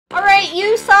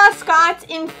you saw Scott's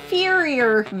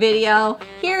inferior video,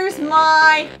 here's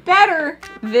my better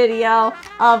video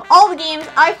of all the games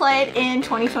I played in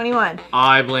 2021.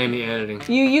 I blame the editing.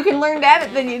 You can learn to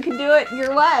edit, then you can do it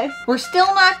your way. We're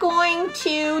still not going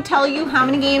to tell you how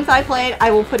many games I played. I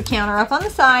will put a counter up on the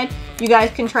side. You guys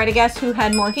can try to guess who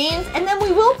had more games, and then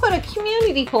we will put a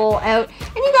community poll out,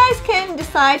 and you guys can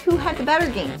decide who had the better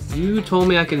games. You told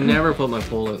me I could never put my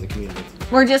poll out in the community.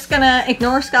 We're just gonna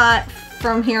ignore Scott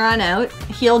from here on out.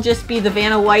 He'll just be the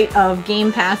Vanna White of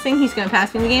game passing. He's gonna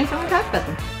pass me the games, and we'll talk about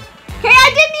them. Okay,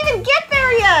 I didn't even get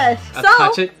there yet!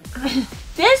 Touch it.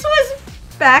 This was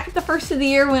back at the first of the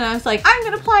year when I was like, I'm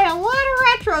gonna play a lot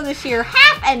of retro this year.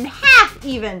 Half and half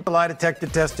even. The lie detector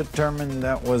test determined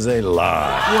that was a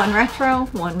lie. One retro,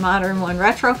 one modern, one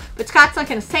retro. But Scott's not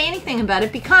gonna say anything about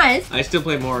it because I still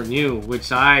played more than you,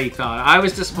 which I thought I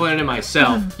was disappointed in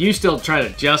myself. You still try to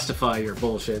justify your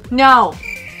bullshit. no.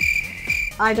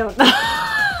 I don't know.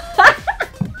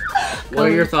 What are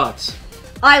your thoughts?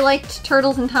 I liked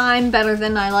Turtles in Time better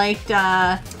than I liked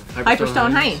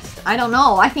Hyperstone Heist. I don't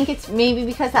know. I think it's maybe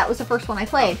because that was the first one I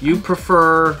played. You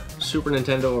prefer Super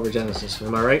Nintendo over Genesis,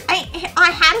 am I right? I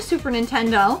had a Super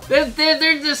Nintendo.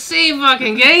 They're the same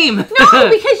fucking game. No,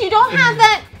 because you don't have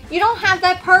that. You don't have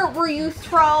that part where you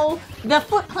throw the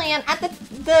Foot Clan at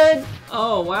the.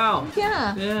 Oh wow.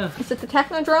 Yeah. Yeah. Is it the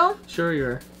Technodrome? Sure you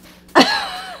are.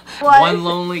 What? One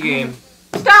lonely game.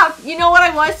 Stop. You know what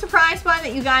I was surprised by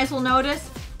that you guys will notice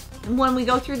when we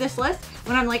go through this list?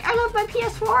 When I'm like, I love my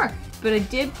PS4, but I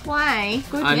did play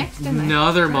good next in there.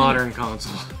 Another modern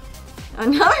console.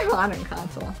 Another modern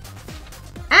console.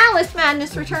 Alice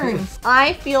Madness Returns.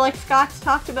 I feel like Scott's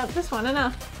talked about this one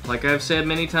enough. Like I've said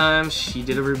many times, she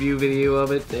did a review video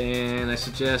of it, and I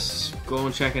suggest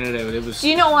going checking it out. It was Do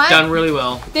you know what? done really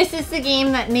well. This is the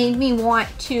game that made me want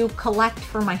to collect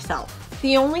for myself.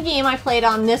 The only game I played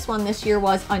on this one this year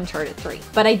was Uncharted 3.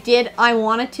 But I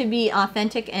wanted to be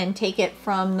authentic and take it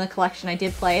from the collection I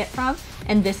did play it from,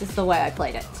 and this is the way I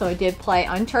played it. So I did play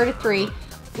Uncharted 3.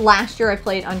 Last year I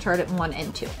played Uncharted 1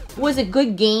 and 2. It was a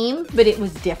good game, but it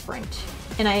was different.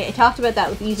 And I talked about that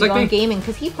with Easy Going Gaming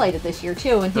because he played it this year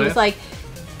too, and he was like,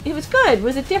 it was good.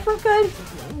 Was it different good?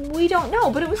 We don't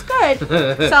know, but it was good.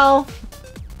 So,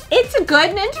 it's a good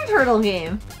Ninja Turtle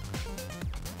game.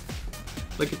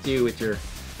 Look at you with your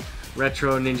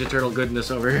retro Ninja Turtle goodness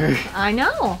over here. I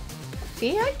know.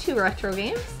 See, I had 2 retro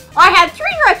games. I had 3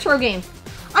 retro games.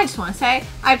 I just want to say,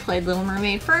 I played Little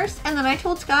Mermaid first, and then I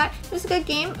told Scott it was a good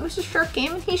game, it was a short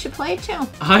game, and he should play it too.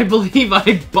 I believe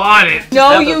I bought it.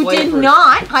 No, you did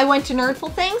not. I went to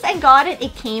Nerdful Things and got it.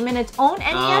 It came in its own NES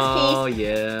case. Oh,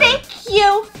 yeah. Thank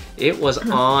you. It was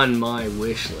on my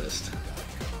wish list.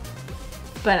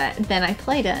 But then I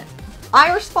played it.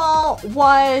 Irish Ball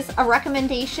was a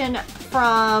recommendation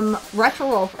from Retro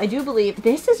Wolf, I do believe.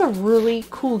 This is a really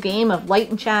cool game of light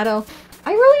and shadow.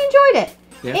 I really enjoyed it.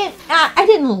 Yeah. I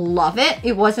didn't love it.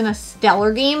 It wasn't a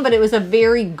stellar game, but it was a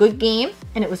very good game,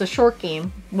 and it was a short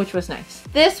game, which was nice.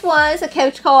 This was a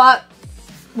couch co-op.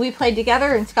 We played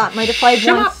together, and Scott might have played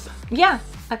once. Yeah,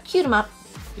 a cute 'em up.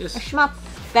 Yes. A shmup.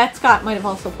 That Scott might have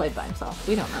also played by himself.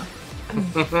 We don't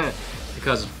know.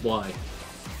 Because why?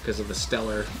 Because of the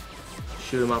stellar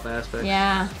shoot 'em up aspect.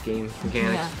 Yeah. Game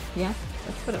mechanics. Yeah,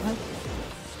 that's what it was.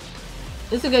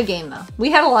 It was a good game though. We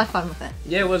had a lot of fun with it.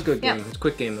 Yeah, it was a good game. Yeah. It's a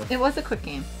quick game though. It was a quick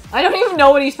game. I don't even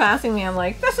know what he's passing me. I'm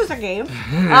like, this is a game.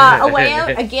 A Way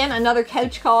Out, again, another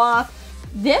couch co-op.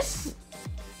 This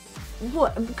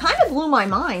kind of blew my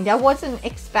mind. I wasn't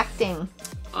expecting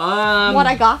what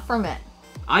I got from it.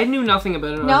 I knew nothing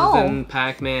about it No. other than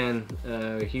Pac-Man.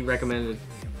 He recommended.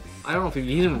 I don't know if he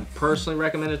didn't personally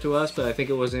recommend it to us, but I think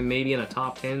it was maybe in a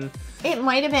top 10. It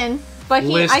might have been, but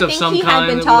List I of think some he had kind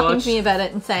been that we talking watched. to me about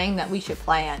it and saying that we should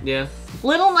play it. Yeah.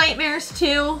 Little Nightmares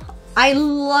 2. I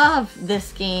love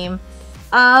this game.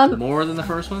 More than the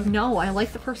first one? No, I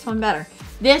like the first one better.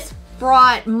 This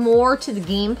brought more to the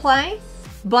gameplay,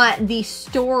 but the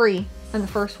story in the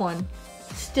first one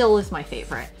still is my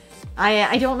favorite.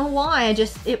 I don't know why.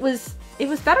 it was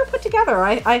better put together,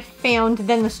 I found,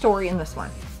 than the story in this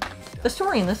one. The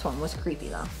story in this one was creepy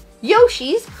though.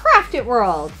 Yoshi's Crafted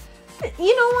World.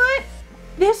 You know what?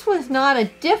 This was not a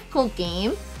difficult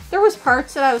game. There was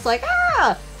parts that I was like,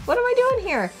 what am I doing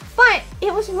here? But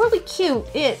it was really cute.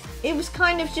 It was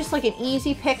kind of just like an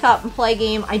easy pick up and play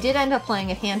game. I did end up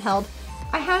playing it handheld.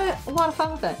 I had a lot of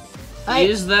fun with it.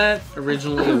 Is that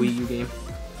originally a Wii U game?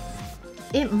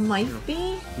 It might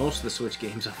be. Most of the Switch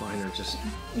games I find are just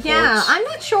Yeah, ports. I'm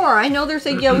not sure. I know there's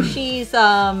a Yoshi's,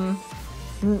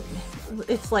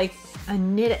 it's like a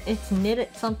knit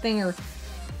it something or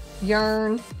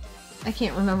yarn. I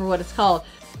can't remember what it's called.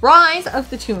 Rise of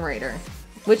the Tomb Raider,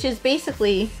 which is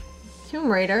basically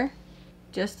Tomb Raider,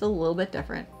 just a little bit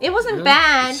different. It wasn't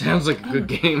bad. Sounds like a good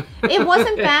game. It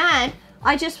wasn't bad.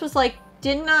 I just was like,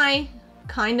 didn't I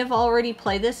kind of already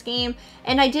play this game?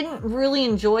 And I didn't really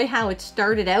enjoy how it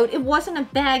started out. It wasn't a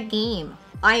bad game.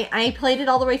 I played it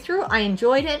all the way through. I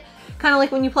enjoyed it. Kind of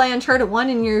like when you play Uncharted 1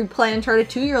 and you play Uncharted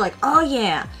 2, you're like, oh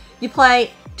yeah. You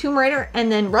play Tomb Raider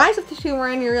and then Rise of the Tomb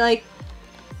Raider and you're like,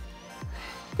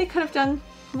 they could have done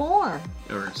more.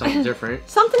 Or something different.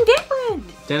 Something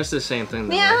different. Dennis did the same thing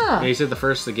though. Yeah. Right? He said the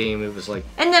first the game, it was like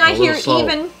and then I hear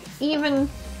even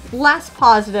less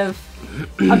positive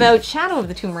about Shadow of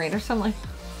the Tomb Raider, so I'm like,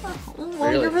 oh,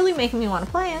 well, you're really making me want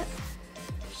to play it.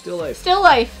 Still Life. Still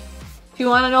Life. If you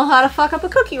want to know how to fuck up a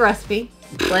cookie recipe,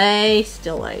 play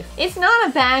Still Life. It's not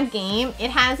a bad game.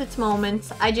 It has its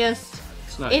moments.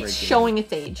 It's showing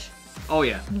its age. Oh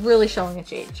yeah. Really showing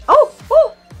its age. Oh!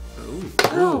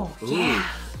 Oh! Yeah.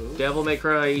 Devil May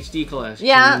Cry HD Collection.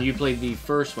 Yeah. And you played the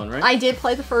first one, right? I did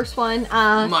play the first one.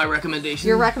 My recommendation.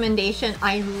 Your recommendation.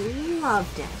 I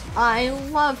loved it. I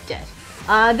loved it.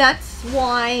 That's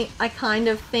why I kind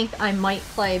of think I might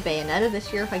play Bayonetta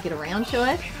this year if I get around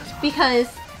to it. Because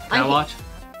Can I watch?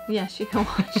 Yes, you can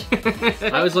watch.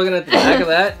 I was looking at the back of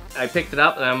that. I picked it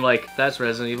up and I'm like, that's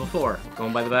Resident Evil 4.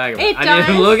 Going by the back of it. I didn't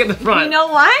even look at the front. You know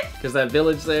what? Because that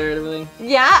village there and everything.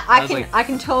 Yeah, I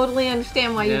can totally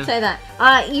understand why you'd say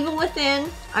that. Evil Within,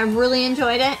 I really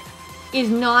enjoyed it. Is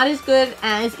not as good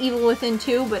as Evil Within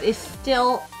 2, but is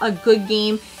still a good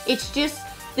game. It's just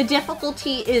the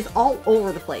difficulty is all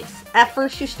over the place. At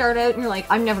first you start out and you're like,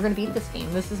 I'm never going to beat this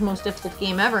game. This is the most difficult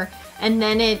game ever. And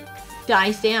then it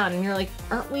dies down and you're like,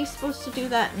 aren't we supposed to do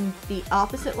that in the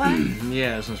opposite way?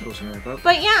 Yeah, it's not supposed to work out.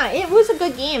 But yeah, it was a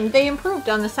good game. They improved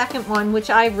on the second one, which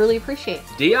I really appreciate.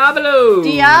 Diablo!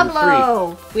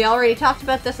 3. We already talked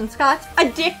about this in Scott's.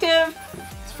 Addictive.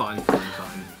 It's fun.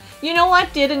 You know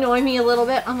what did annoy me a little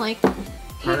bit? I'm like,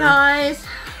 hey guys,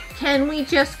 can we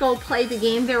just go play the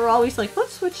game? They were always like,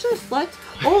 let's switch this. Let's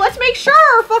make sure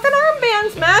our fucking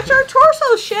armbands match our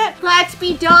torso shit. Let's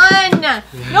be done. Yeah.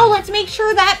 No, let's make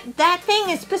sure that thing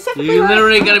is specifically You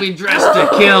literally gotta be dressed to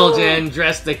kill, Jen.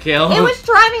 Dressed to kill. It was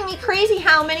driving me crazy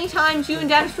how many times you and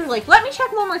Dennis were like, let me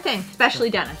check one more thing. Especially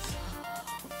Dennis.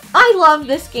 I love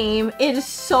this game. It is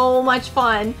so much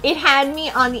fun. It had me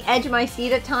on the edge of my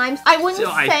seat at times. I wouldn't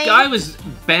say... I was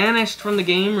banished from the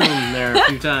game room there a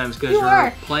few times because you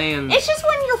were playing... It's just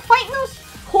when you're fighting those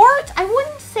hordes, I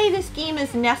wouldn't say this game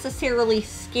is necessarily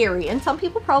scary. And some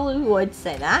people probably would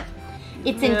say that.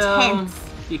 It's intense.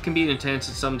 It can be intense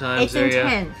sometimes. It's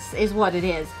intense is what it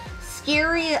is.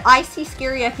 Scary, I see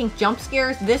scary, I think jump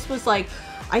scares. This was like,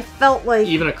 I felt like...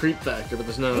 Even a creep factor, but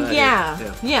there's none of that.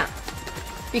 Yeah.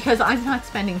 Because I'm not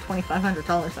spending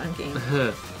 $2,500 on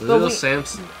games. Little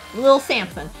Samson. Little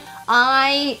Samson.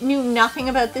 I knew nothing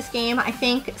about this game. I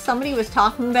think somebody was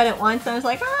talking about it once, and I was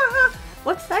like,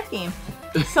 what's that game?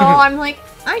 So I'm like,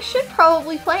 I should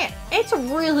probably play it. It's a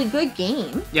really good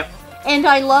game. Yep. And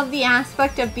I love the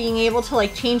aspect of being able to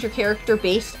like change your character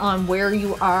based on where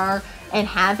you are and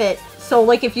have it. So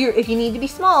like if you need to be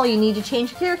small, you need to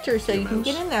change your character so you can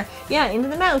get in there. Yeah, into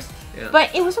the mouse. Yeah.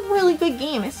 But it was a really good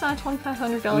game. It's not a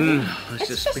 $2,500 game.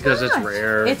 It's just because it's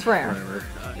rare. It's rare.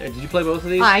 Did you play both of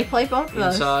these? I played both of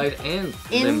those. Inside and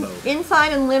Limbo.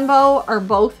 Inside and Limbo are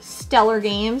both stellar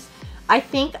games. I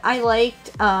think I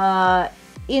liked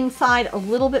Inside a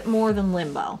little bit more than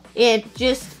Limbo.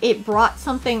 It brought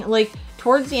something, like,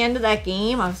 towards the end of that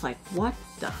game, I was like, what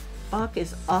the fuck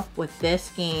is up with this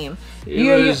game?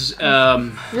 You're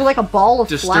like a ball of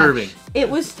disturbing. Flesh. It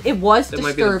was disturbing. That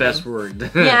might be the best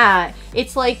word. Yeah,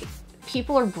 it's like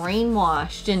people are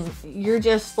brainwashed and you're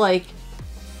just like,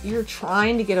 you're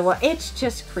trying to get away. It's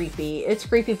just creepy. It's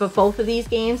creepy, but both of these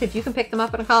games, if you can pick them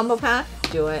up in a combo pack,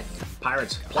 do it.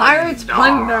 Pirates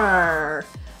Plunder.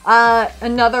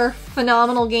 Another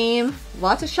phenomenal game.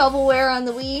 Lots of shovelware on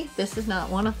the Wii. This is not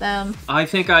one of them. I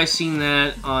think I seen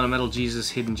that on a Metal Jesus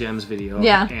Hidden Gems video.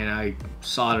 Yeah. And I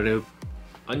saw it out.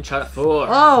 Uncharted 4.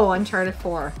 Oh, Uncharted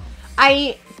 4.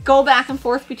 I go back and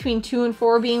forth between 2 and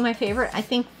 4 being my favorite. I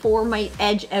think 4 might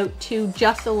edge out 2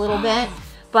 just a little bit.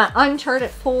 But Uncharted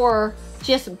 4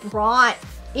 just brought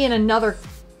in another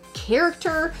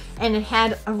character and it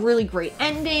had a really great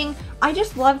ending. I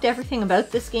just loved everything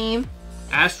about this game.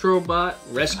 Astrobot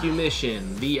Rescue Mission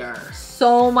VR.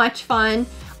 So much fun.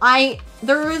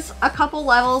 There was a couple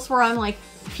levels where I'm like,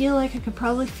 I feel like I could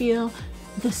probably feel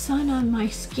the sun on my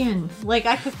skin. Like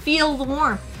I could feel the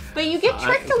warmth. But you get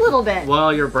tricked a little bit.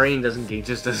 Well, your brain doesn't get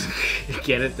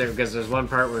it there because there's one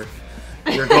part where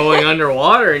you're going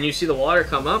underwater and you see the water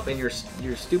come up and your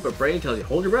stupid brain tells you,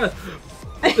 hold your breath.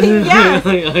 Yes,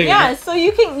 yeah. So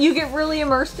you get really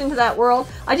immersed into that world.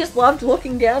 I just loved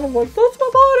looking down. I'm like, that's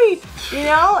my body. You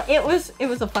know, it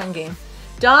was a fun game.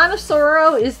 Dawn of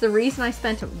Sorrow is the reason I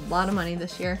spent a lot of money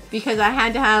this year, because I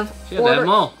had to have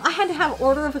I had to have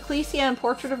Order of Ecclesia and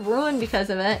Portrait of Ruin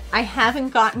because of it. I haven't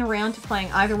gotten around to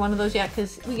playing either one of those yet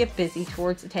because we get busy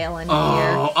towards the tail end of the year.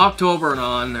 Oh, October and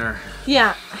on there.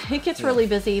 Yeah, it gets really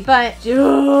busy, but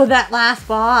that last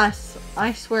boss,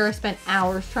 I swear I spent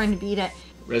hours trying to beat it.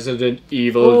 Resident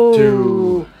Evil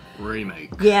 2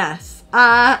 Remake. Yes.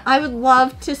 I would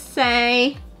love to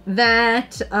say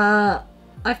that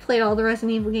I've played all the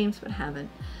Resident Evil games, but haven't.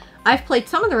 I've played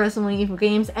some of the Resident Evil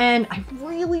games, and I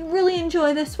really, really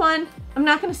enjoy this one. I'm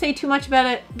not going to say too much about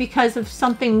it because of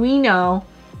something we know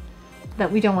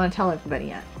that we don't want to tell everybody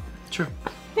yet. Sure.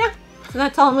 Yeah. So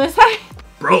that's all I'm going to say.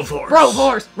 Broforce.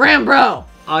 Broforce. Rambro.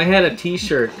 I had a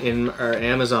t-shirt in our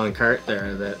Amazon cart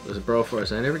there that was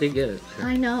Broforce. I never did get it.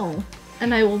 I know.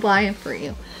 And I will buy it for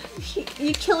you.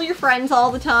 You kill your friends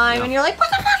all the time, and you're like, what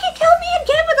the fuck, you killed me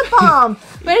again with a bomb!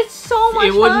 But it's so much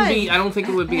fun. It wouldn't be, I don't think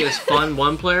it would be as fun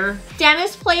one player.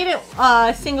 Dennis played it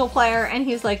single player, and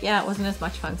he's like, yeah, it wasn't as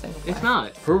much fun single player. It's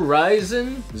not.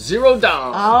 Horizon Zero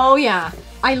Dawn. Oh, yeah.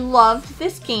 I loved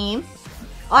this game.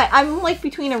 I'm like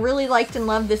between a really liked and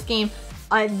loved this game.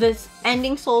 This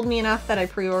ending sold me enough that I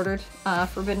pre-ordered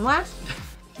Forbidden West.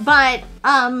 But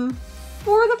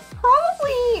for the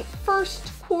probably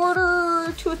first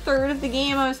quarter to a third of the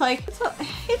game, I was like,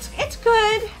 it's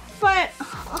good, but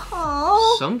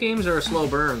some games are a slow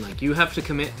burn. Like, you have to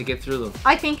commit to get through them.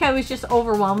 I think I was just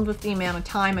overwhelmed with the amount of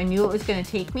time I knew it was going to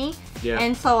take me. Yeah.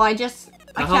 And so I just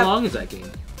how long is that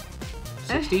game?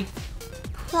 60?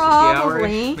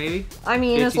 Probably. 60 maybe? I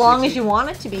mean, 50, as long 60? as you want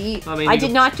it to be. I mean, I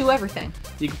did not do everything.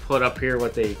 You can put up here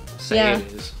what they say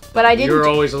it is. But I didn't. You're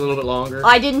always a little bit longer.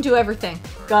 I didn't do everything.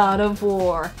 God of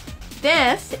War.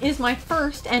 This is my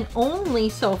first and only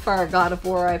so far God of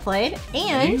War I played,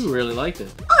 and you really liked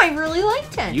it. I really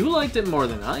liked it. You liked it more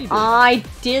than I did. I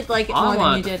did like it more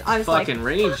than you did. I was fucking like,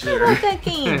 rage I there. love that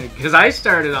game. Because I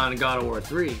started on God of War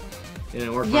 3 and I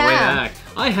worked my way back.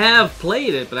 I have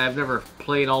played it, but I've never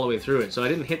played all the way through it, so I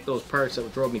didn't hit those parts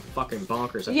that drove me fucking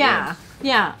bonkers at the end.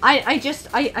 Yeah.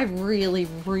 I really,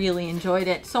 really enjoyed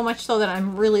it. So much so that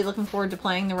I'm really looking forward to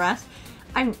playing the rest.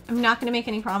 I'm not going to make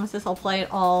any promises I'll play it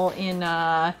all in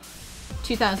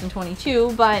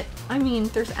 2022, but I mean,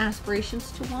 there's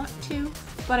aspirations to want to.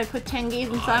 But I put 10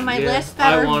 games on my list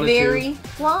that are very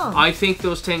long. I think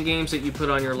those 10 games that you put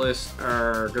on your list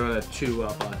are going to chew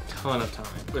up a ton of time.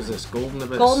 What is this? Golden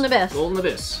Abyss? Golden Abyss. Golden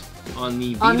Abyss. On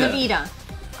the Vita. On the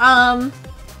Vita.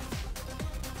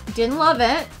 Didn't love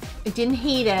it. I didn't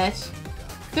hate it.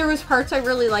 There was parts I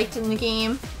really liked in the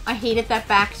game. I hated that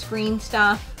back screen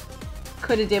stuff.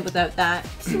 Could have did without that.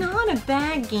 It's not a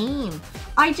bad game.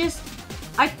 I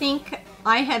think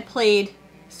I had played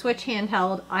Switch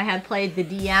handheld. I had played the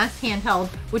DS handheld,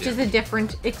 which is a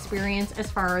different experience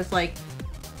as far as like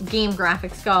game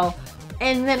graphics go.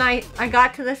 And then I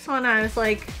got to this one and I was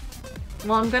like,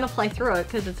 well, I'm gonna play through it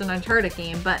because it's an Uncharted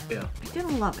game, but I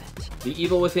didn't love it. The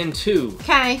Evil Within 2.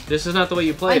 Okay. This is not the way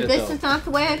you played it, though. This is not the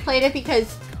way I played it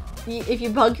because if you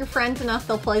bug your friends enough,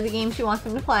 they'll play the games you want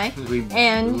them to play. We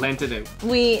lent it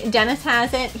out. Dennis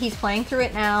has it. He's playing through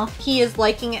it now. He is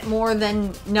liking it more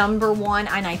than number one,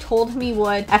 and I told him he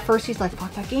would. At first, he's like,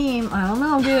 fuck that game. I don't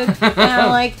know, dude. And I'm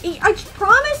like, I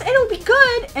promise it'll be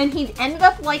good. And he ended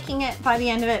up liking it by the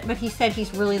end of it, but he said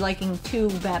he's really liking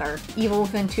 2 better. Evil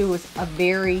Within 2 was a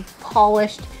very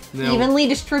polished, evenly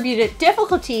distributed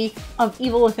difficulty of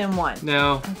Evil Within 1.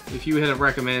 Now, if you had to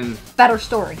recommend... better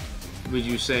story. Would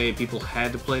you say people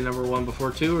had to play number 1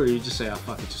 before 2, or you just say, oh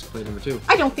fuck it, just play number 2?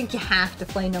 I don't think you have to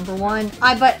play number 1. Give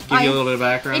you a little bit of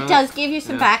background. It does give you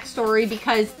some backstory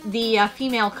because the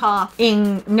female cop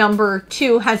in number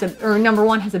 2 number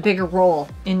 1 has a bigger role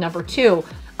in number 2.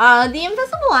 The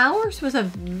Invisible Hours was a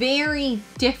very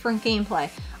different gameplay.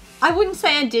 I wouldn't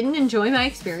say I didn't enjoy my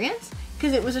experience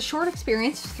because it was a short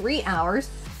experience, 3 hours,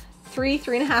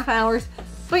 3.5 hours.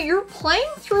 But you're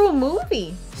playing through a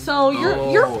movie, so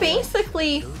you're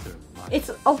basically,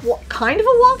 it's kind of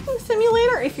a walking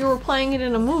simulator if you were playing it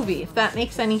in a movie, if that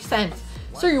makes any sense.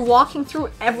 So you're walking through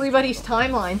everybody's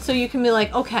timeline, so you can be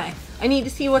like, okay, I need to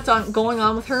see what's going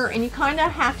on with her, and you kind of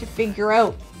have to figure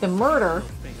out the murder,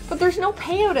 but there's no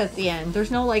payout at the end.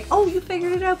 There's no like, oh, you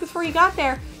figured it out before you got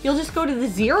there. You'll just go to the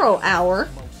 0 hour,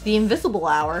 the invisible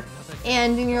hour,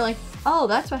 and then you're like, oh,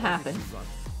 that's what happened.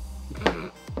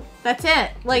 That's it.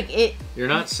 Like it. You're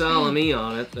not selling me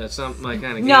on it. That's not my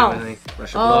kind of game. No. I think. Rush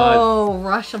of Blood. Oh,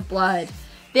 Rush of Blood.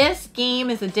 This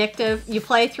game is addictive. You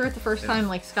play through it the first time,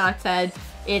 like Scott said.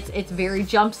 It's very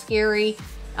jump scary,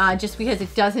 just because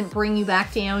it doesn't bring you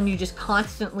back down. You just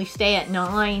constantly stay at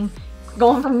 9,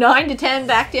 going from 9 to 10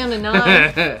 back down to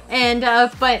 9. And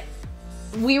but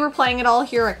we were playing it all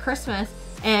here at Christmas,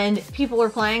 and people were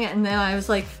playing it, and then I was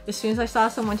like, as soon as I saw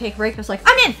someone take a break, I was like,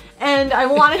 I'm in! And I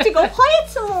wanted to go play it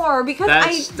some more,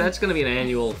 because that's gonna be an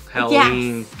annual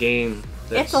Halloween game.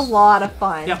 It's a lot of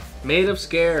fun. Yep, made of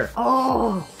scare.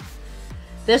 Oh,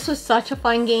 this was such a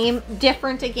fun game.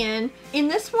 Different again. In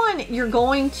this one, you're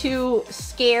going to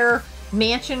scare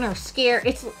mansion or scare.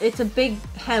 It's a big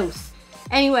house.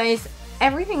 Anyways,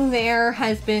 everything there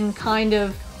has been kind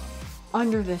of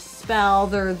under this spell.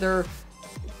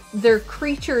 They're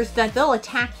creatures that they'll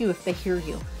attack you if they hear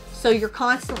you. So you're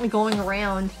constantly going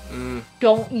around.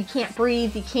 You can't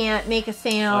breathe. You can't make a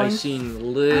sound. I've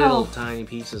seen little tiny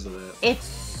pieces of it. It's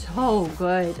so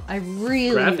good. I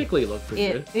really graphically looked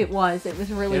pretty good. It was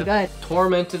really good.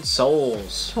 Tormented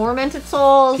Souls. Tormented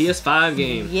Souls. PS5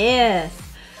 game. Yes.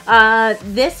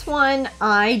 This one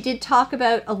I did talk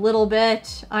about a little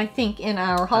bit, I think, in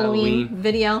our Halloween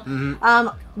video.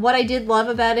 What I did love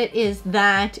about it is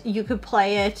that you could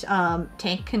play it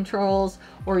tank controls,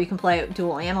 or you can play it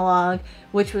dual analog,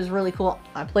 which was really cool.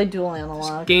 I played dual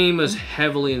analog. This game was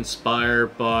heavily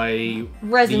inspired by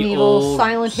Resident the Evil, old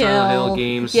Silent Hill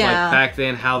games, yeah. like back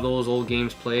then, how those old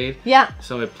games played. Yeah.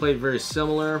 So it played very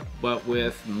similar, but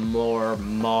with more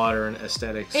modern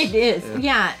aesthetics. It is,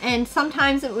 yeah. And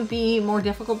sometimes it would be more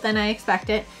difficult than I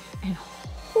expected. And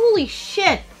holy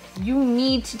shit, you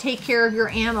need to take care of your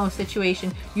ammo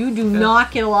situation. You do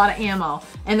not get a lot of ammo.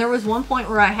 And there was one point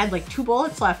where I had like 2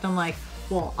 bullets left. I'm like,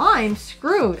 well, I'm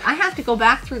screwed. I have to go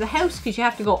back through the house because you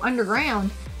have to go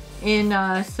underground in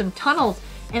some tunnels.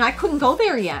 And I couldn't go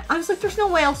there yet. I was like, there's no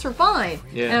way I'll survive.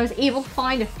 Yeah. And I was able to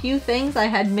find a few things I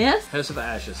had missed. House of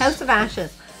Ashes. House of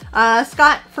Ashes.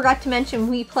 Scott forgot to mention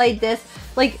we played this.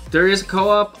 Like, there is a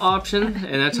co-op option,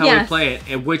 and that's how we play it,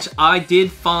 and which I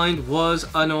did find was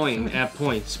annoying at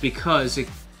points, because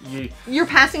you're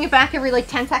passing it back every like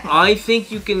 10 seconds. I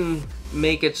think you can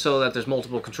make it so that there's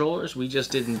multiple controllers. We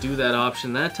just didn't do that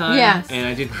option that time. Yes. And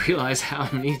I didn't realize how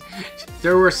many.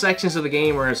 There were sections of the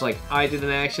game where it's like, I did an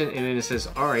action, and then it says,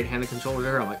 alright, hand the controller to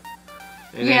her. I'm like,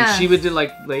 and then she would do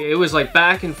like it was like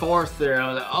back and forth there.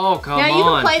 I was like, oh, come on. Yeah, you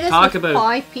can play this with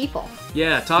 5 people.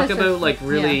 Yeah, talk about like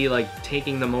really like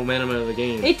taking the momentum out of the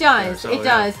game. It does, it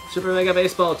does. Super Mega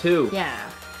Baseball 2. Yeah.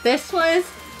 This was...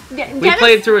 We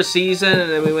played through a season, and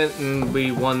then we went and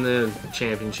we won the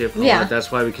championship. Yeah. That's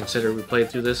why we consider we played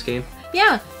through this game.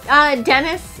 Yeah.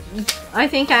 Dennis, I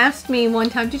think, asked me one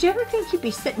time, did you ever think you'd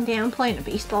be sitting down playing a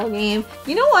baseball game?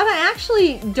 You know what? I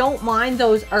actually don't mind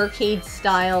those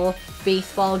arcade-style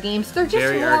baseball games. They're just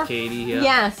very more... arcadey, yeah.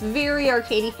 Yes, very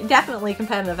arcadey. Definitely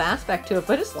competitive aspect to it,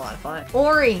 but it's a lot of fun.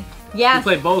 Ori, yes. You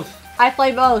played both. I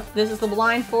played both. This is the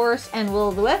Blind Forest and Will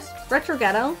of the Wisp. Retro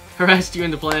Ghetto. Harassed you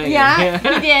into playing Yeah,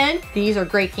 we did. These are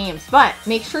great games, but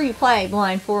make sure you play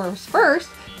Blind Forest first.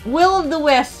 Will of the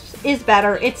Wisps is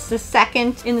better. It's the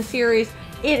second in the series.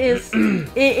 It is.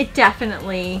 it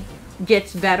definitely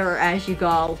gets better as you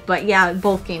go. But yeah,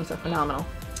 both games are phenomenal.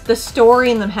 The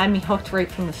story in them had me hooked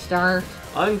right from the start.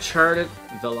 Uncharted: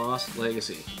 The Lost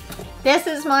Legacy. This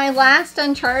is my last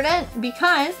Uncharted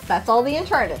because that's all the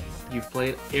Uncharted. You've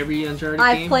played every Uncharted game?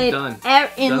 I've played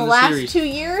in the last series. 2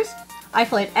 years. I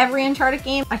played every Uncharted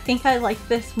game. I think I like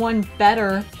this one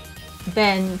better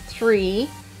than 3.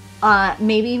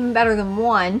 Maybe even better than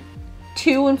 1.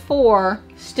 2 and 4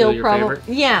 still your probably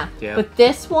favorite? yeah. But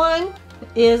this one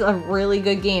is a really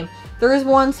good game. There is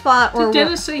one spot where did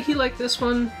Dennis say he liked this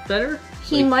one better?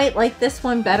 He might like this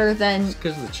one better than... It's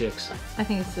because of the chicks. I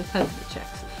think it's because of the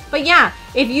chicks. But yeah,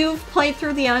 if you've played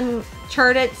through the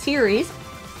Uncharted series,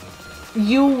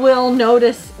 you will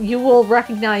notice, you will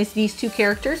recognize these 2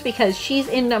 characters because she's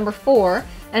in number 4,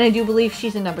 and I do believe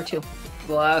she's in number 2.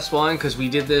 The last one, because we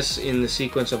did this in the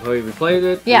sequence of how we played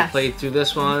it. Yes. We played through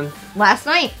this one. Last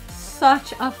night.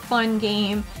 Such a fun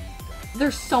game.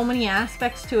 There's so many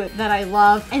aspects to it that I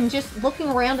love, and just looking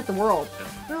around at the world.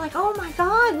 You're like, oh my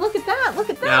god, look at that, look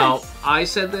at that. Now, I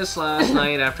said this last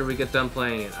night after we got done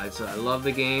playing it. I said, I love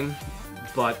the game,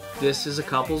 but this is a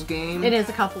couples game. It is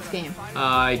a couples game.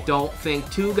 I don't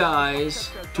think 2 bros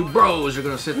are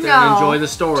going to sit there and enjoy the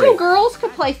story. 2 girls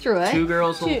could play through it. 2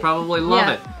 girls will probably love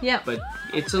it. Yeah. But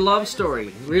it's a love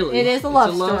story, really. It is a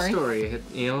love story.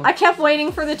 You know? I kept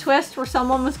waiting for the twist where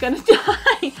someone was going to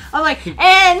die. I'm like,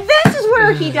 and this is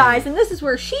where he dies, and this is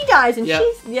where she dies, and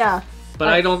she's, But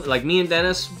I don't, like me and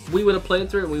Dennis, we would have played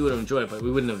through it and we would have enjoyed it, but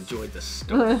we wouldn't have enjoyed the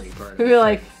story part. We'd be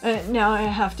like, now I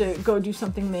have to go do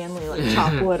something manly, like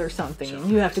chop wood or something,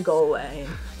 and you have to go away.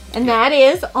 And that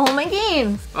is all my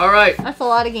games. All right. That's a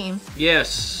lot of games.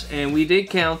 Yes, and we did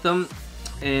count them,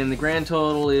 and the grand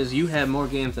total is you had more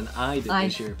games than I did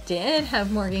this year. I did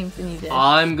have more games than you did.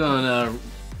 I'm gonna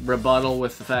rebuttal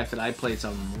with the fact that I played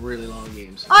some really long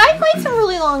games. I played some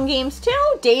really long games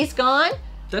too. Days Gone,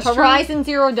 That's Horizon true.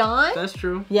 Zero Dawn. That's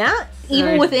true. Yeah,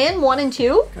 Evil Right. Within 1 and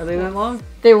 2. Are they that long?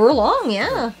 They were long,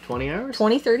 yeah. 20 hours?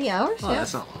 20, 30 hours, Oh, yeah.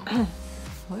 that's not long.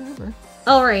 Whatever.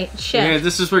 All right, shit. Yeah,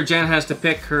 this is where Jen has to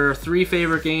pick her 3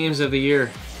 favorite games of the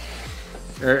year.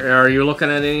 Are you looking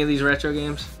at any of these retro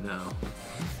games? No.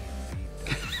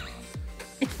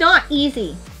 It's not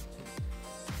easy.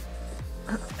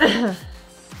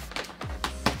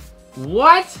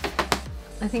 What?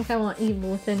 I think I want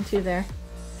Evil Within 2 there.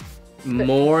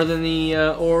 More than the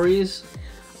Oris?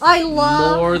 I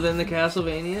love... More than the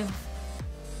Castlevania?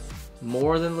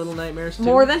 More than Little Nightmares 2?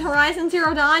 More than Horizon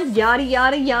Zero Dawn? Yada,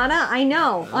 yada, yada. I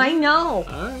know. I know.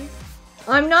 Alright.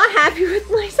 I'm not happy with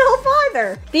myself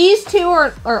either. These two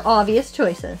are obvious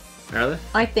choices. Are they?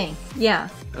 I think. Yeah.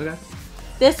 Okay.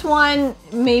 This one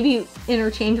may be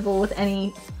interchangeable with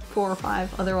any 4 or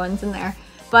 5 other ones in there.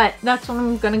 But that's what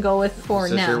I'm going to go with for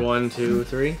Is this now. your 1, 2,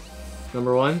 3?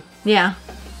 Number 1? Yeah.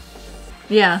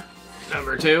 Yeah.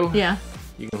 Number 2? Yeah.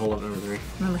 You can hold up number 3.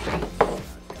 Number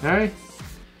 3. Alright.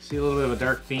 See a little bit of a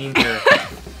dark theme here.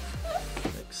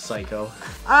 Like Psycho.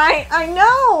 I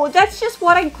know. That's just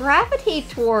what I gravitate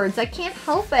towards. I can't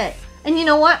help it. And you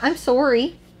know what? I'm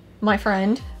sorry, my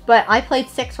friend, but I played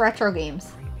 6 retro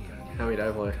games. How many did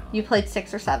I play? You played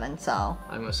 6 or 7, so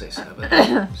I'm gonna say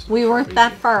 7. we weren't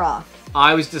that far off.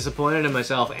 I was disappointed in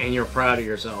myself, and you're proud of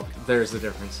yourself. There's the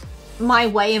difference. My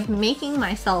way of making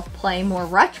myself play more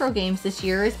retro games this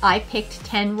year is I picked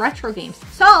 10 retro games.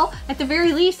 So, at the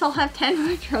very least, I'll have 10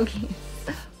 retro games.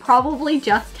 Probably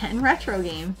just 10 retro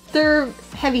games. They're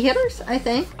heavy hitters, I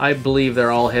think. I believe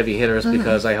they're all heavy hitters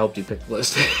because I helped you pick the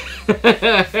list.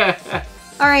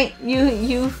 Alright,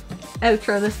 you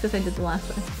outro this because I did the last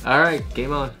one. Alright,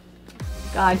 game on.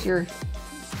 God, you're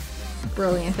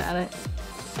brilliant at it.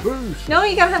 Bruce. No,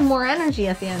 you gotta have more energy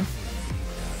at the end.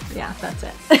 Yeah, that's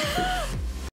it.